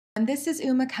And this is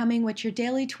Uma coming with your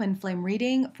daily twin flame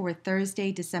reading for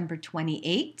Thursday, December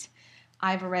 28.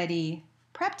 I've already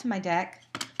prepped my deck,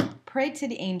 prayed to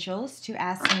the angels to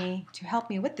ask me to help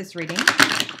me with this reading.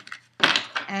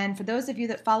 And for those of you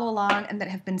that follow along and that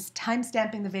have been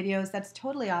time-stamping the videos, that's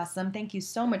totally awesome. Thank you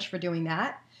so much for doing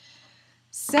that.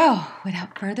 So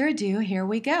without further ado, here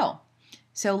we go.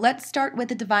 So let's start with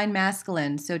the Divine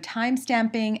Masculine. So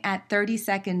time-stamping at 30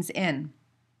 seconds in.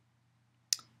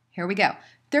 Here we go.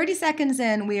 30 seconds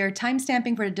in, we are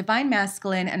time-stamping for the Divine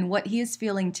Masculine and what he is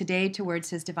feeling today towards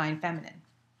his Divine Feminine.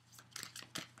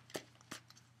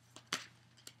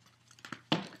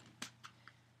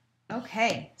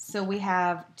 Okay, so we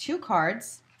have two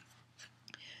cards.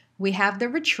 We have the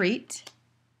Retreat,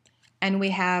 and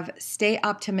we have Stay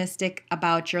Optimistic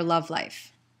About Your Love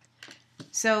Life.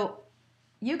 So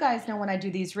you guys know when I do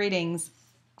these readings,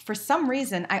 for some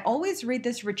reason, I always read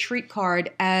this Retreat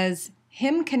card as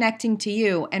him connecting to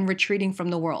you and retreating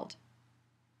from the world.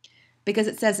 Because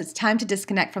it says it's time to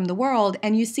disconnect from the world,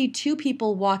 and you see two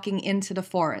people walking into the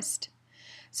forest.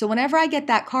 So whenever I get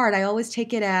that card, I always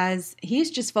take it as he's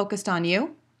just focused on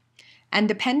you. And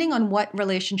depending on what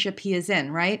relationship he is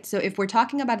in, right? So if we're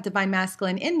talking about a Divine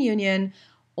Masculine in union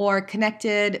or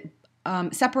connected,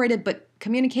 separated but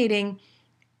communicating,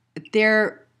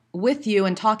 they're with you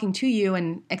and talking to you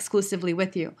and exclusively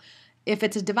with you. If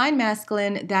it's a Divine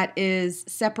Masculine that is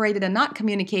separated and not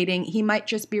communicating, he might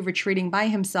just be retreating by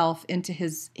himself into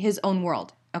his own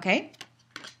world, okay?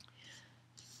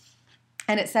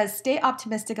 And it says, stay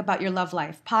optimistic about your love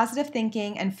life. Positive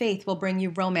thinking and faith will bring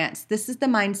you romance. This is the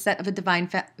mindset of a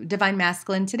Divine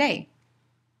Masculine today.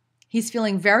 He's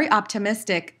feeling very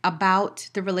optimistic about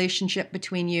the relationship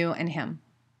between you and him.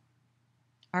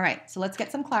 All right, so let's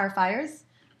get some clarifiers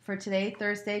for today,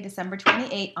 Thursday, December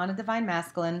 28, on a Divine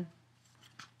Masculine.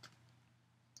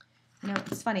 You know,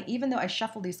 it's funny, even though I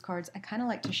shuffle these cards, I kind of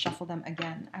like to shuffle them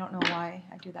again. I don't know why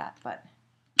I do that, but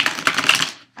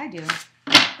I do.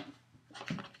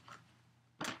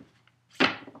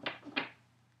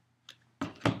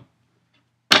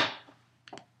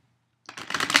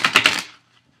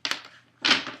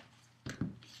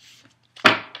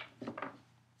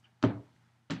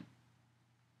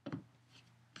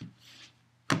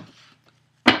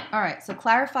 All right, so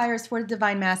clarifiers for the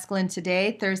Divine Masculine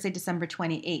today, Thursday, December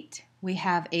 28. We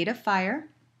have 8 of Fire,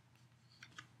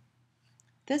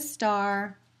 the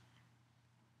Star,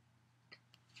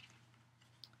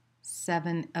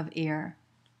 7 of Air.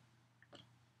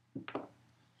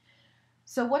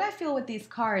 So what I feel with these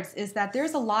cards is that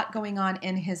there's a lot going on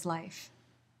in his life.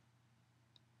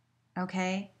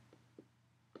 Okay?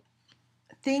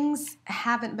 Things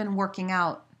haven't been working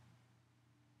out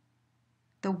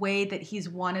the way that he's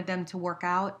wanted them to work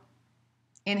out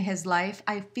in his life.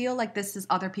 I feel like this is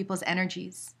other people's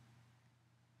energies.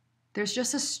 There's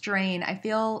just a strain. I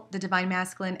feel the Divine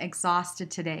Masculine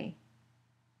exhausted today,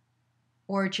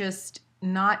 or just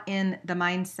not in the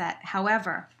mindset.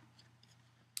 However,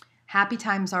 happy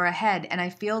times are ahead, and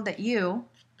I feel that you,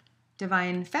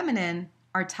 Divine Feminine,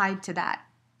 are tied to that.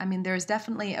 I mean, there's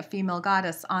definitely a female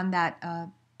goddess on that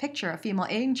picture, a female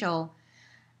angel,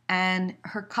 and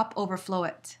her cup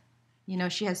overfloweth. You know,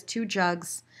 she has 2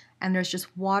 jugs, and there's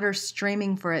just water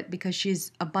streaming for it because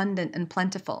she's abundant and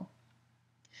plentiful.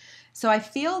 So I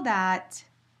feel that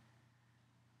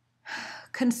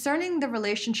concerning the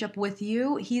relationship with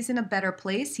you, he's in a better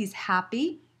place. He's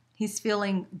happy. He's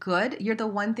feeling good. You're the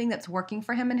one thing that's working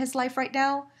for him in his life right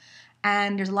now.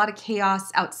 And there's a lot of chaos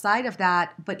outside of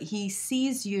that, but he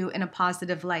sees you in a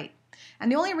positive light.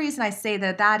 And the only reason I say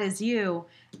that that is you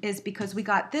is because we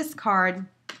got this card,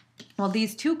 well,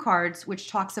 these 2 cards, which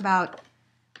talks about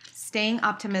staying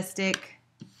optimistic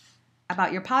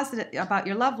about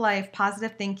your love life,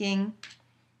 positive thinking,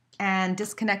 and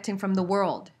disconnecting from the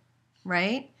world,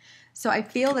 right? So I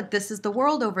feel that this is the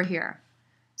world over here.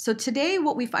 So today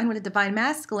what we find with the Divine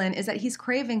Masculine is that he's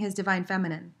craving his Divine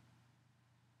Feminine.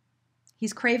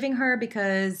 He's craving her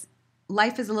because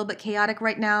life is a little bit chaotic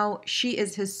right now. She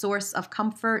is his source of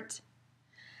comfort,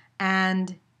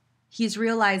 and he's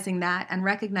realizing that and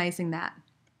recognizing that.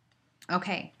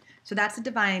 Okay, so that's the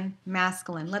Divine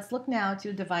Masculine. Let's look now to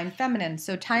the Divine Feminine.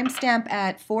 So timestamp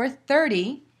at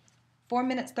 4:30, 4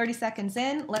 minutes, 30 seconds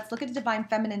in. Let's look at the Divine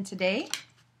Feminine today.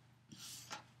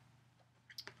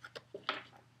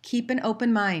 Keep an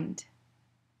open mind.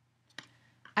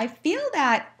 I feel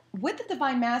that with the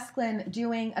Divine Masculine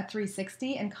doing a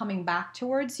 360 and coming back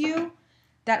towards you,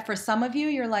 that for some of you,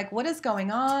 you're like, what is going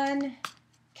on?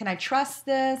 Can I trust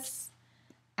this?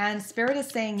 And Spirit is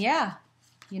saying, yeah,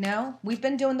 you know, we've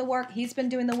been doing the work. He's been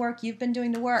doing the work. You've been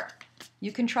doing the work.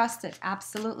 You can trust it.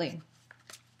 Absolutely.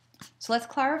 So let's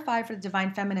clarify for the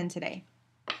Divine Feminine today.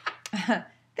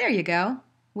 There you go.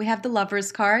 We have the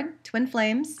Lovers card, twin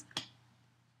flames,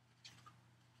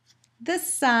 the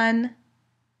Sun,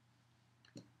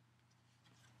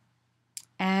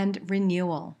 and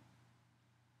renewal.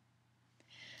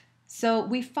 So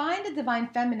we find the Divine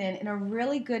Feminine in a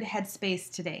really good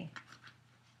headspace today.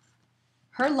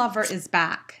 Her lover is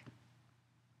back.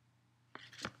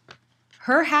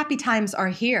 Her happy times are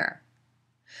here.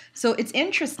 So it's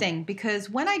interesting because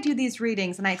when I do these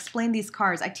readings and I explain these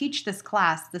cards, I teach this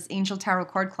class, this Angel Tarot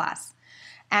card class,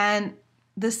 and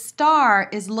the star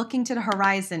is looking to the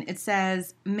horizon. It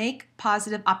says, make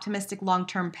positive, optimistic,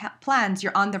 long-term plans.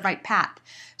 You're on the right path.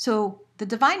 So the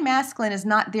Divine Masculine is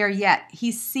not there yet.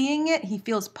 He's seeing it. He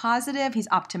feels positive. He's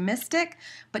optimistic,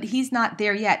 but he's not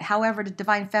there yet. However, the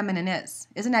Divine Feminine is.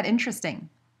 Isn't that interesting?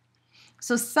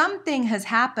 So something has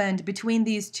happened between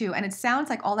these two, and it sounds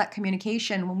like all that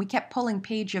communication, when we kept pulling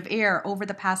Page of Air over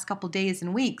the past couple days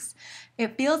and weeks,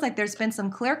 it feels like there's been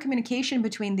some clear communication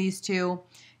between these two.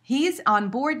 He's on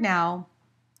board now.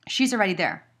 She's already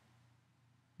there.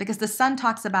 Because the Sun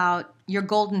talks about your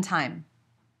golden time.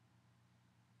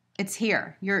 It's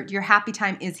here. Your happy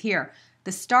time is here.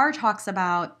 The Star talks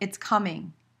about it's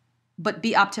coming. But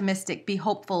be optimistic, be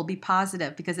hopeful, be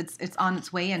positive, because it's on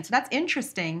its way in. So that's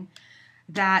interesting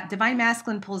that Divine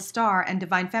Masculine pulls Star and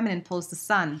Divine Feminine pulls the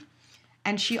Sun.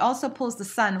 And she also pulls the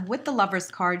Sun with the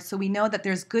Lovers card, so we know that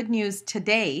there's good news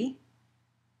today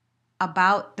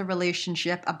about the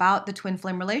relationship, about the twin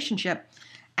flame relationship.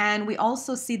 And we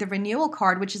also see the Renewal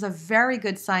card, which is a very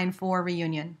good sign for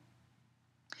reunion.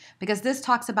 Because this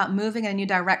talks about moving in a new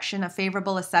direction, a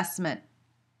favorable assessment.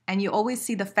 And you always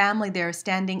see the family there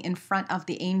standing in front of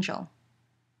the angel.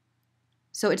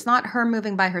 So it's not her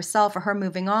moving by herself or her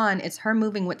moving on, it's her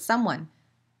moving with someone.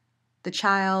 The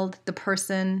child, the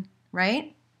person,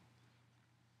 right?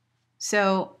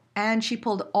 So, and she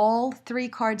pulled all 3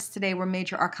 cards today were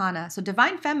major arcana. So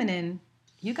Divine Feminine,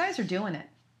 you guys are doing it.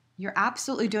 You're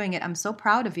absolutely doing it. I'm so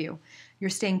proud of you. You're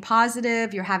staying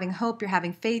positive, you're having hope, you're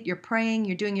having faith, you're praying,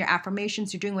 you're doing your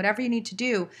affirmations, you're doing whatever you need to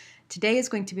do. Today is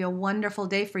going to be a wonderful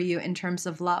day for you in terms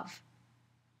of love.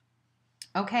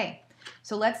 Okay.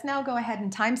 So let's now go ahead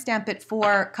and timestamp it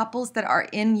for couples that are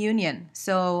in union.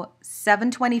 So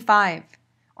 7:25,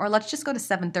 or let's just go to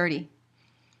 7:30.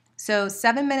 So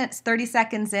 7 minutes, 30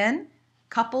 seconds in,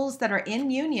 couples that are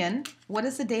in union, what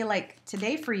is the day like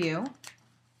today for you?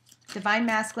 Divine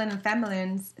Masculine and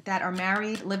Feminines that are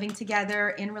married, living together,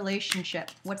 in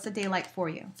relationship. What's the day like for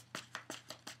you?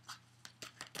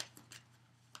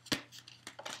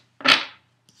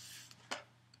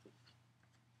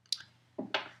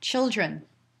 Children.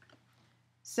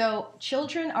 So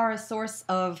children are a source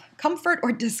of comfort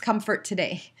or discomfort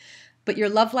today, but your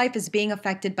love life is being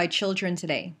affected by children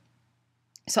today.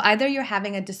 So either you're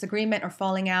having a disagreement or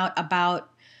falling out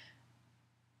about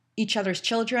each other's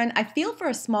children. I feel for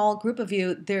a small group of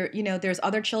you, there's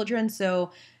other children.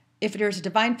 So if there's a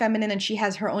Divine Feminine and she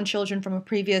has her own children from a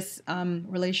previous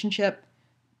relationship,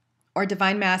 or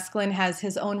Divine Masculine has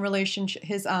his own relationship,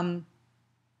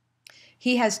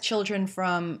 he has children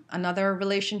from another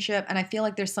relationship, and I feel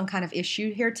like there's some kind of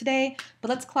issue here today. But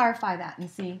let's clarify that and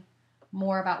see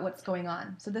more about what's going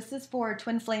on. So this is for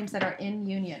twin flames that are in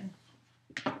union.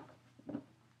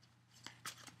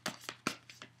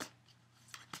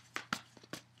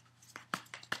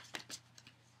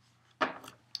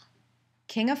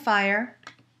 King of Fire,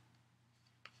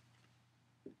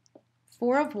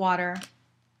 4 of Water,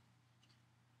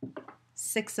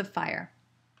 6 of Fire.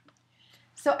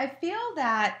 So I feel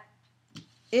that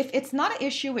if it's not an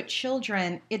issue with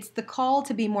children, it's the call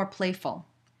to be more playful.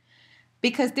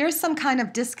 Because there's some kind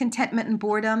of discontentment and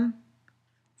boredom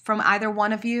from either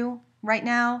one of you right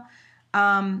now.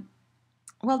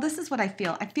 Well, this is what I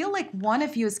feel. I feel like one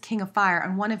of you is King of Fire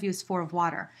and one of you is 4 of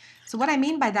Water. So what I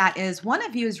mean by that is one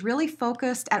of you is really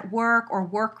focused at work or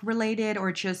work related,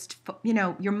 or just,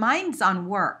 your mind's on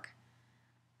work.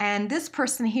 And this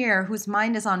person here, whose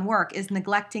mind is on work, is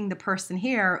neglecting the person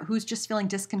here who's just feeling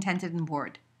discontented and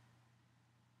bored.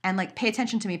 And like, pay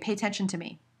attention to me, pay attention to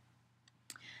me.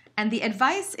 And the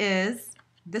advice is,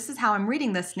 this is how I'm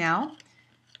reading this now,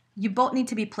 you both need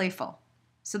to be playful.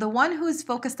 So the one who's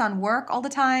focused on work all the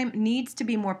time needs to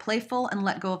be more playful and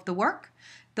let go of the work.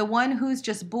 The one who's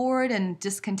just bored and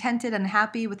discontented and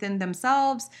happy within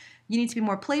themselves, you need to be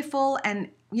more playful.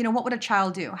 And what would a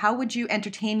child do? How would you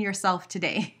entertain yourself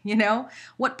today?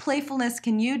 What playfulness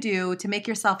can you do to make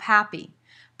yourself happy?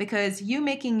 Because you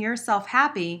making yourself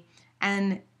happy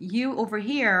and you over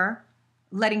here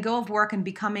letting go of work and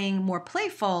becoming more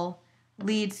playful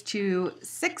leads to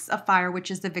 6 of Fire,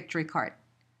 which is the Victory card.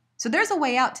 So there's a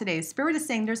way out today. Spirit is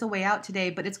saying there's a way out today,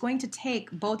 but it's going to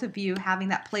take both of you having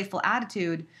that playful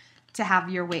attitude to have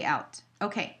your way out.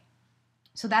 Okay,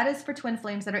 so that is for twin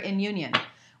flames that are in union.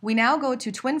 We now go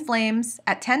to twin flames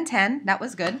at 10-10. That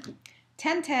was good.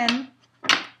 10-10,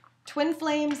 twin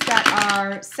flames that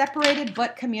are separated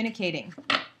but communicating.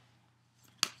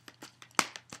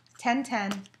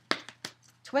 10-10,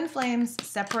 twin flames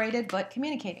separated but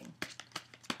communicating.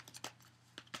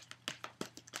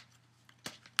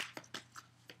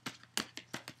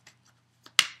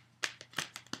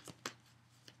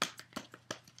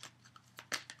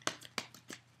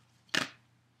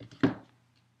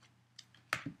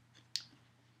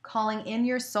 Calling in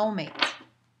your soulmate.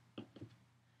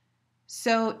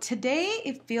 So today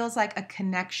it feels like a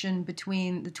connection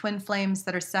between the twin flames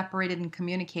that are separated and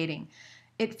communicating.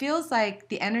 It feels like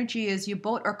the energy is you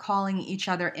both are calling each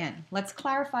other in. Let's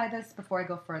clarify this before I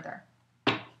go further.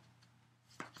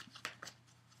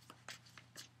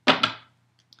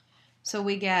 So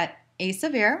we get Ace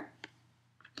of Air,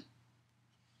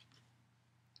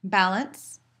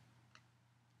 Balance,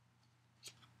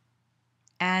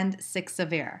 and Six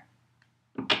of Air.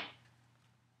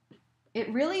 It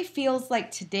really feels like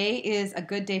today is a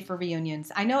good day for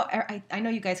reunions. I know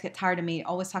you guys get tired of me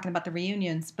always talking about the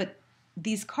reunions, but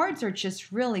these cards are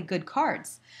just really good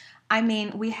cards. I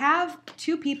mean, we have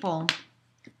two people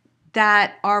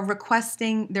that are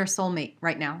requesting their soulmate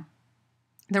right now.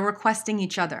 They're requesting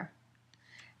each other.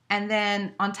 And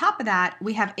then on top of that,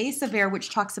 we have Ace of Air, which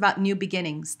talks about new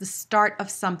beginnings, the start of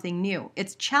something new.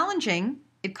 It's challenging.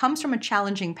 It comes from a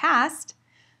challenging past,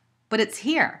 but it's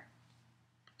here.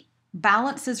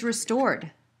 Balance is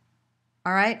restored.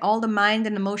 All right. All the mind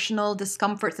and emotional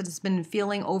discomforts that it's been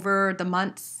feeling over the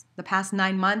months, the past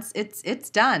 9 months, it's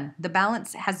done. The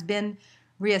balance has been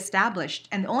reestablished.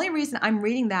 And the only reason I'm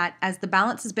reading that as the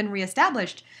balance has been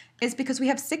reestablished is because we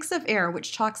have Six of Air,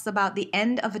 which talks about the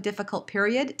end of a difficult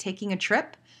period, taking a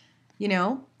trip. You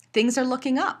know, things are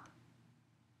looking up.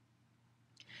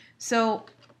 So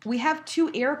we have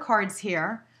two air cards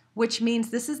here, which means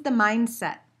this is the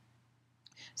mindset.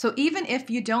 So even if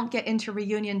you don't get into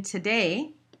reunion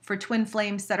today for twin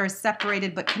flames that are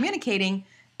separated but communicating,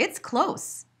 it's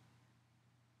close.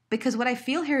 Because what I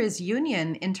feel here is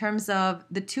union in terms of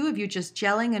the two of you just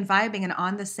gelling and vibing and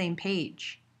on the same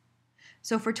page.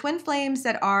 So for twin flames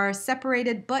that are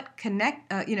separated but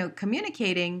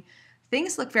communicating,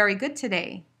 things look very good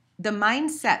today. The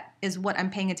mindset is what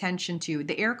I'm paying attention to.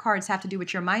 The air cards have to do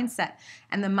with your mindset.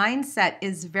 And the mindset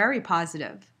is very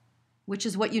positive, which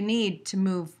is what you need to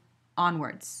move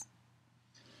onwards.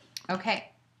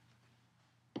 Okay.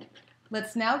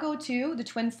 Let's now go to the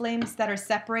twin flames that are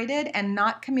separated and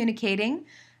not communicating.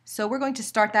 So we're going to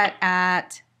start that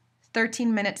at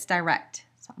 13 minutes direct.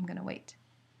 So I'm going to wait.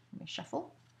 Let me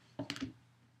shuffle.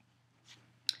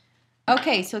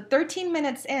 Okay, so 13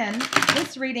 minutes in,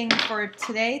 this reading for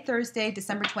today, Thursday,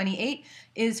 December 28,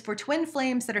 is for twin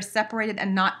flames that are separated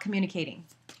and not communicating.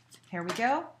 Here we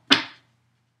go.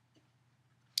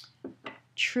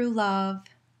 True love.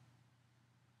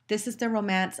 This is the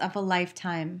romance of a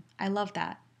lifetime. I love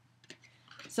that.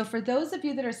 So for those of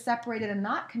you that are separated and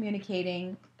not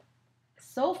communicating,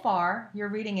 so far your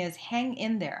reading is hang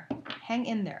in there. Hang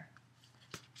in there.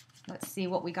 Let's see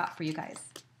what we got for you guys.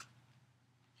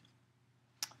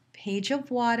 Page of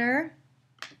Water,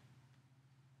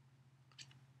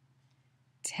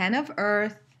 10 of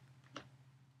Earth,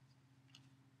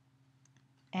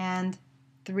 and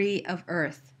 3 of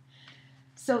Earth.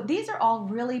 So these are all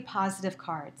really positive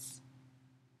cards.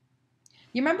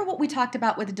 You remember what we talked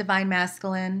about with the Divine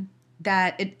Masculine?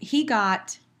 That he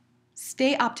got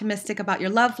stay optimistic about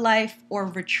your love life or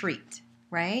retreat,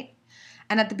 right?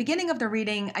 And at the beginning of the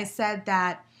reading, I said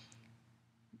that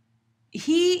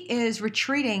he is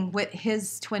retreating with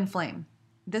his twin flame.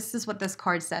 This is what this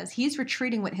card says. He's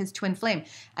retreating with his twin flame.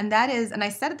 And that is, and I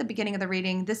said at the beginning of the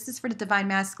reading, this is for the Divine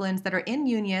Masculines that are in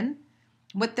union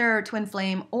with their twin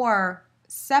flame or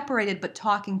separated but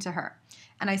talking to her.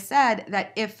 And I said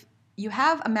that if you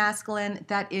have a masculine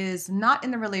that is not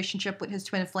in the relationship with his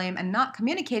twin flame and not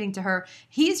communicating to her,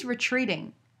 he's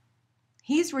retreating.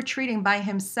 He's retreating by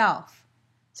himself.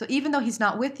 So even though he's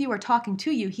not with you or talking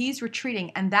to you, he's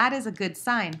retreating. And that is a good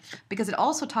sign because it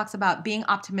also talks about being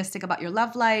optimistic about your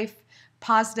love life,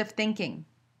 positive thinking.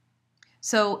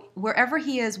 So wherever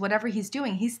he is, whatever he's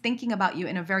doing, he's thinking about you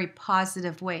in a very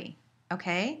positive way.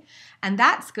 Okay? And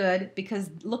that's good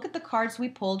because look at the cards we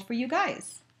pulled for you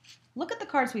guys. Look at the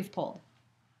cards we've pulled.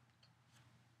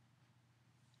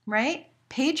 Right?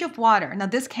 Page of Water. Now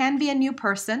this can be a new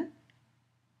person.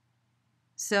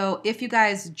 So if you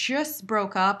guys just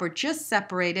broke up or just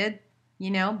separated, You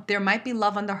know, there might be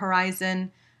love on the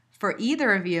horizon for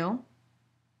either of you,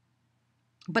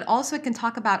 but also it can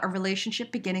talk about a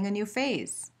relationship beginning a new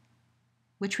phase,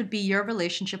 which would be your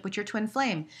relationship with your twin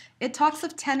flame. It talks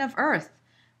of 10 of Earth,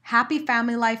 happy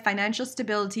family life, financial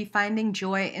stability, finding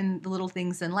joy in the little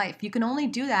things in life. You can only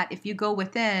do that if you go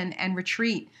within and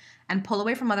retreat and pull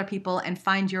away from other people and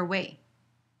find your way,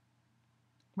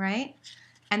 right?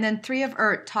 And then 3 of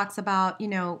Earth talks about, you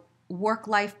know, work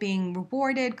life being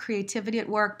rewarded, creativity at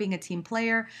work, being a team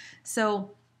player.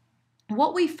 So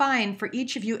what we find for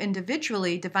each of you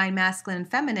individually, divine masculine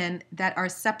and feminine, that are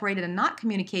separated and not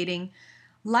communicating,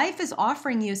 life is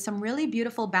offering you some really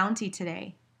beautiful bounty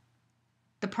today.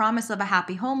 The promise of a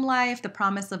happy home life, the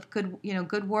promise of good, you know,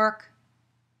 good work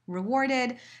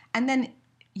rewarded, and then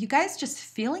you guys just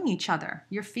feeling each other.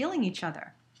 You're feeling each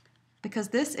other. Because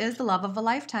this is the love of a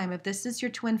lifetime. If this is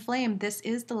your twin flame, this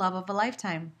is the love of a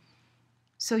lifetime.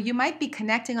 So you might be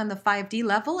connecting on the 5D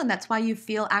level, and that's why you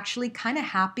feel actually kind of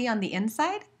happy on the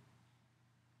inside,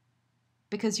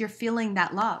 because you're feeling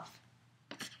that love.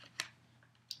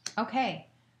 Okay,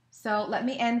 so let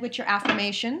me end with your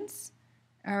affirmations.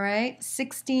 All right,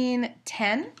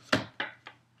 1610,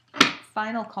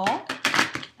 final call.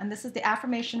 And this is the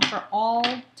affirmation for all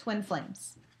twin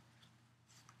flames.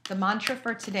 The mantra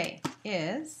for today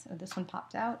is, oh, this one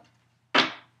popped out,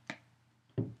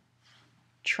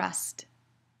 trust.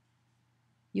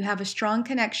 You have a strong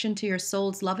connection to your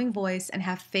soul's loving voice and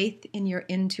have faith in your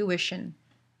intuition.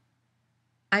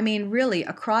 I mean, really,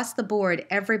 across the board,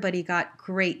 everybody got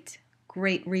great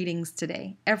readings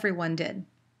today. Everyone did.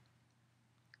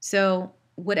 So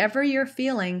whatever you're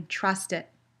feeling, trust it.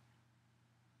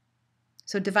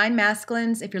 So divine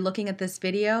masculines, if you're looking at this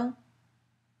video,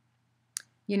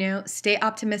 you know, stay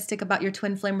optimistic about your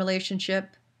twin flame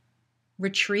relationship.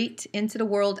 Retreat into the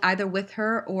world either with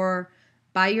her or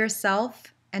by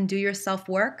yourself and do your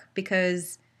self-work,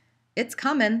 because it's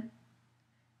coming.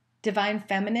 Divine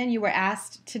feminine, you were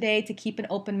asked today to keep an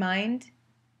open mind.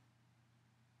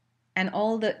 And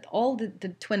all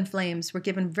the twin flames were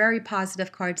given very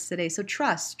positive cards today. So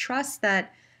trust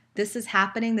that this is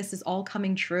happening. This is all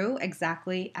coming true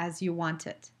exactly as you want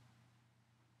it.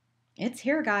 It's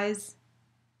here, guys.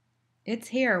 It's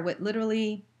here with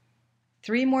literally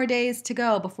 3 more days to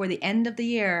go before the end of the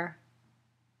year.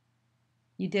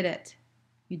 You did it.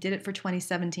 You did it for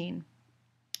 2017.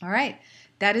 All right.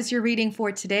 That is your reading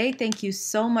for today. Thank you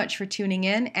so much for tuning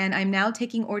in. And I'm now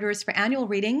taking orders for annual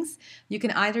readings. You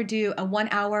can either do a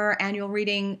 1-hour annual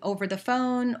reading over the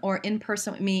phone or in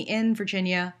person with me in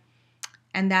Virginia.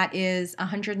 And that is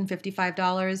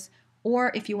 $155.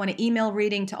 Or if you want an email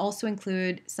reading to also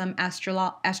include some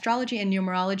astrology and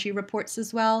numerology reports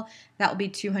as well, that will be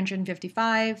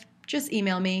 $255. Just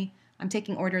email me. I'm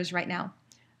taking orders right now.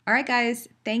 All right, guys.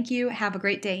 Thank you. Have a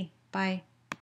great day. Bye.